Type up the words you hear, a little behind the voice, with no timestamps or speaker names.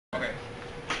Okay,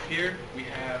 here we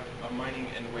have a mining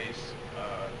and waste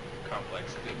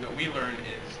complex. What we learned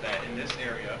is that in this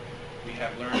area, we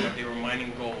have learned that they were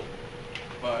mining gold.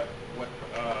 But what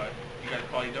you guys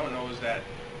probably don't know is that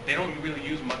they don't really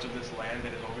use much of this land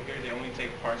that is over here. They only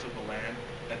take parts of the land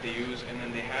that they use, and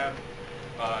then they have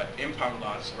impound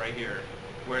lots right here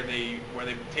where they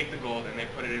take the gold and they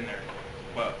put it in there.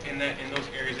 But in those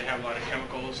areas, they have a lot of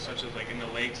chemicals, such as like in the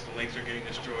lakes are getting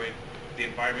destroyed. The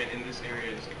environment in this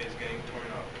area is getting torn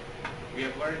up. We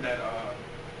have learned that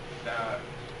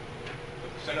the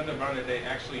percent of the ground that they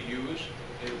actually use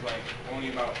is like only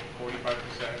about 45%,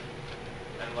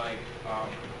 and like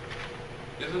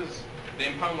this is the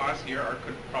impound lots here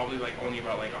could probably like only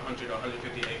about like 100 to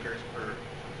 150 acres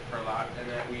per lot, and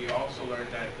that we also learned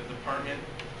that the Department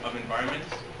of Environments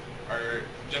are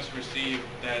just received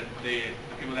that the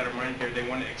people that are mining here, they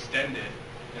want to extend it.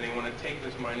 And they want to take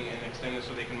this mining and extend it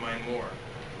so they can mine more.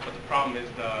 But the problem is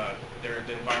the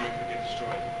environment could get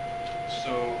destroyed.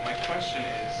 So my question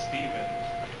is, Stephen,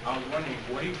 I was wondering,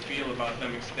 what do you feel about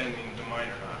them extending the mine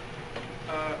or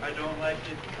not? I don't like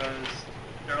it because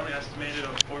they're only estimated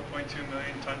of 4.2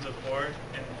 million tons of ore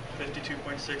and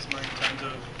 52.6 million tons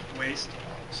of waste.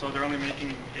 So they're only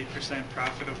making 8%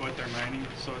 profit of what they're mining,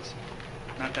 so it's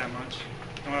not that much.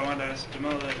 And what I wanted to ask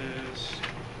Jamila is,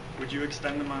 would you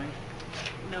extend the mine?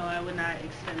 No, I would not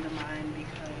extend the mine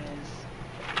because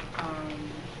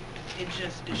it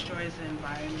just destroys the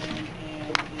environment and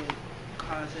it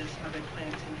causes other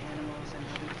plants and animals and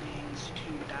other things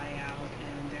to die out,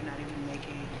 and they're not even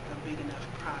making a big enough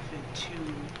profit to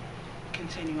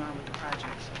continue on with the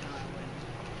project. So no, I wouldn't.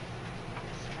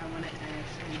 I want to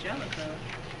ask Angelica,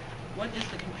 what is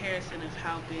the comparison of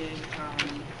how big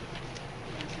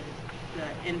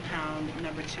the impound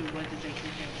number 2, what did they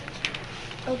compare that to?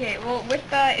 Okay, well, with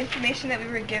the information that we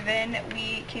were given,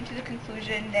 we came to the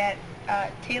conclusion that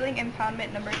tailing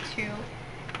impoundment number 2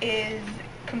 is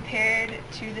compared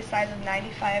to the size of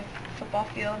 95 football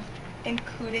fields,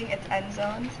 including its end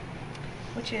zones,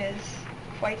 which is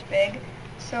quite big.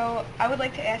 So I would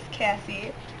like to ask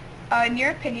Cassie, in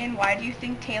your opinion, why do you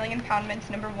think tailing impoundments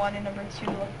number 1 and number 2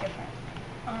 look different?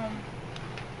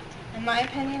 In my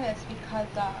opinion, it's because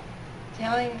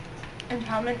tailing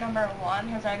impoundment number 1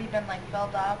 has already been like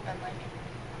built up and like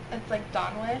it's like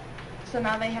done with. So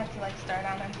now they have to like start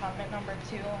on impoundment number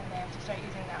 2 and they have to start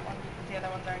using that one because the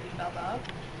other one's already built up.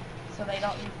 So they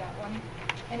don't use that one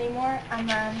anymore. And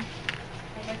then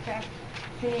I'd like to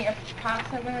see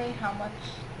approximately how much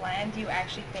land you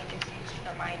actually think is used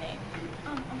for mining.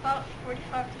 About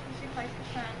 45 to 55%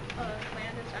 of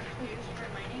land is actually used for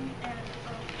mining and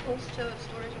close to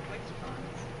storage of waste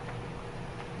ponds.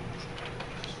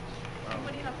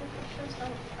 Anybody have any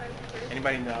questions?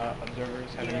 Anybody in the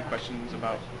observers have any questions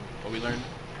about what we learned?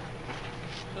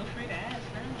 Feel free to ask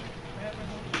now. Whatever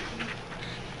holds you.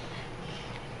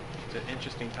 It's an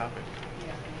interesting topic.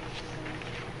 Yeah.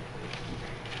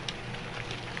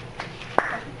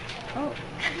 Oh.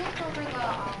 Could you look over the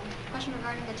question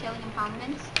regarding the tailing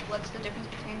impoundments? What's the difference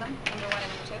between them, number 1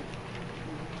 and number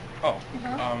 2? Oh,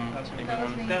 That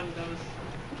was me. That was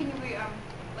Can you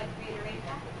reiterate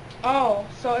that? Oh,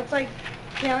 so it's like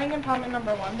tailing impoundment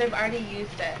number 1, they've already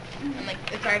used it, and like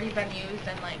it's already been used,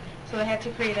 and like so they had to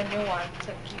create a new one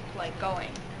to keep like going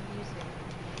and using.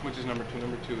 which is number 2?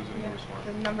 Number 2 is the newest one.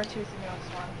 The number 2 is the newest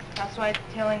one. That's why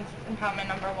tailing impoundment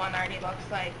number 1 already looks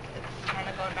like it's kind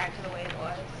of going back to the way it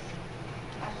was.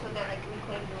 So they're like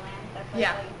reclaiming the land? That's like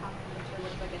Yeah. tailing impoundment number 2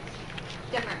 looks like it's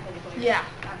different physically. Yeah.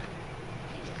 Gotcha.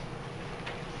 Thank you.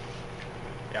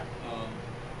 Yeah.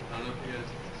 I don't know if you guys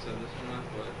said this or not,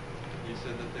 but you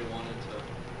said that they wanted to,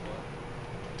 what?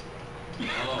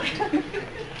 Oh.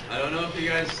 I don't know if you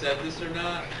guys said this or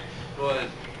not, but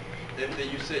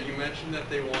you mentioned that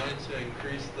they wanted to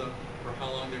increase for how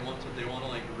long they want to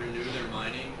like renew their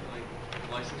mining, like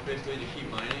license basically to keep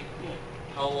mining. Yeah.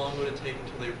 How long would it take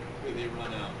until they completely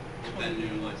run out with that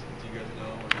new license? Do you guys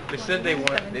know or not? They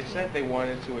said they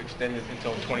wanted to extend it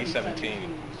until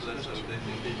 2017. So that's what they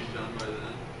think they'd be done by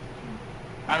then?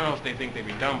 I don't know if they think they'd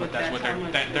be done, but that's what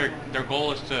their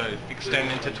goal is to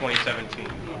extend into 2017.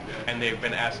 And they've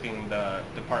been asking the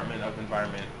Department of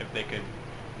Environment if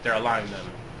they're allowing them,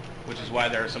 which is why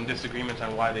there are some disagreements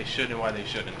on why they should and why they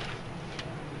shouldn't.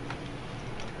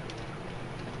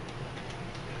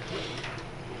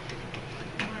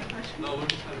 No, we're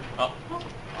just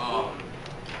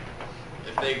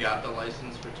if they got the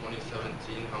license for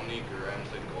 2017, how many grams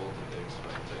of gold did they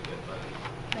expect to get by then?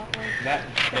 That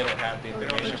they don't have the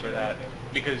information for that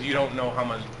because you don't know how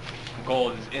much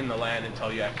gold is in the land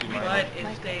until you actually mine But it.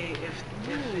 if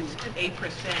it's 8%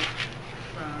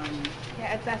 from,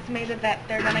 Yeah, it's estimated that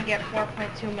they're gonna get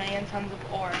 4.2 million tons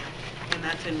of ore. and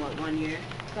that's in what, 1 year?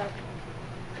 So,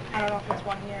 I don't know if it's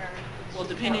 1 year or... Well,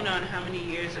 depending on how many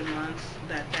years and months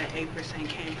that 8%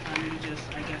 came from, you just,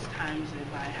 I guess, times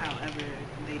it by however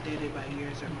they did it by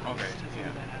years or months Okay, to figure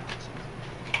yeah. that out. So,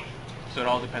 So it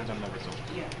all depends on the result.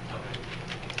 yeah. Okay.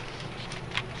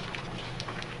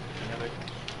 Any other